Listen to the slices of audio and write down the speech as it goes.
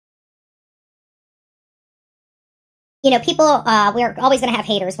People, we're always going to have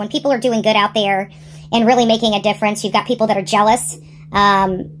haters. When people are doing good out there and really making a difference, you've got people that are jealous,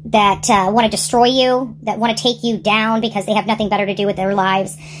 that want to destroy you, that want to take you down because they have nothing better to do with their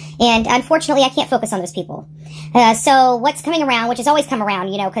lives. And unfortunately, I can't focus on those people. So what's coming around, which has always come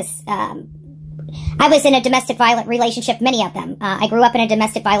around, because I was in a domestic violent relationship, many of them. I grew up in a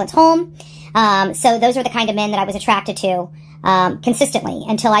domestic violence home. So those are the kind of men that I was attracted to consistently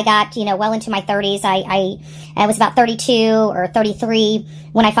until I got, well into my 30s. I was about 32 or 33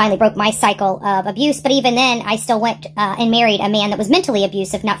 when I finally broke my cycle of abuse. But even then, I still went and married a man that was mentally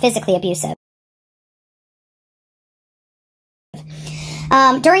abusive, not physically abusive.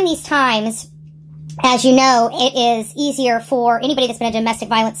 During these times, as you know, it is easier for anybody that's been in a domestic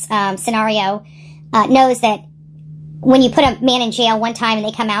violence scenario knows that when you put a man in jail one time and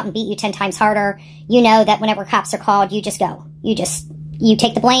they come out and beat you 10 times harder, you know that whenever cops are called, you just go. You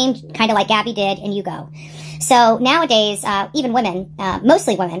take the blame, kind of like Gabby did, and you go. So nowadays, even women,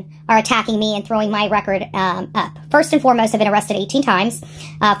 mostly women, are attacking me and throwing my record up. First and foremost, I've been arrested 18 times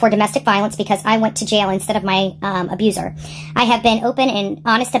for domestic violence because I went to jail instead of my abuser. I have been open and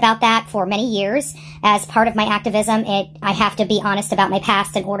honest about that for many years. As part of my activism, I have to be honest about my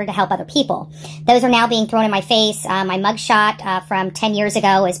past in order to help other people. Those are now being thrown in my face. My mugshot from 10 years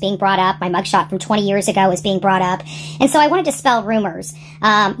ago is being brought up. My mugshot from 20 years ago is being brought up. And so I want to dispel rumors.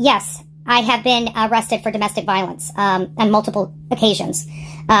 Yes, I have been arrested for domestic violence on multiple occasions.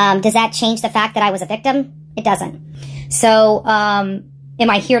 Does that change the fact that I was a victim? It doesn't. So am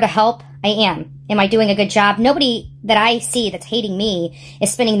I here to help? I am. Am I doing a good job? Nobody that I see that's hating me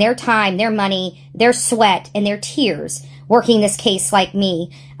is spending their time, their money, their sweat, and their tears working this case like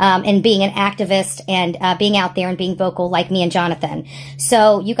me, and being an activist and being out there and being vocal like me and Jonathan.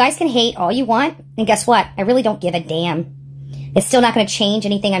 So you guys can hate all you want, and guess what? I really don't give a damn. It's still not going to change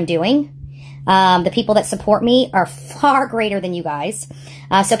anything I'm doing. The people that support me are far greater than you guys.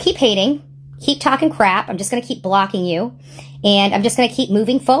 So keep hating, keep talking crap. I'm just going to keep blocking you, and I'm just going to keep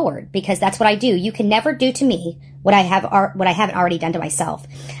moving forward because that's what I do. You can never do to me what I haven't already done to myself.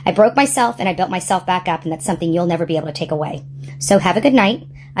 I broke myself and I built myself back up, and that's something you'll never be able to take away. So have a good night.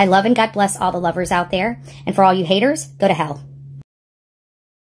 I love and God bless all the lovers out there. And for all you haters, go to hell.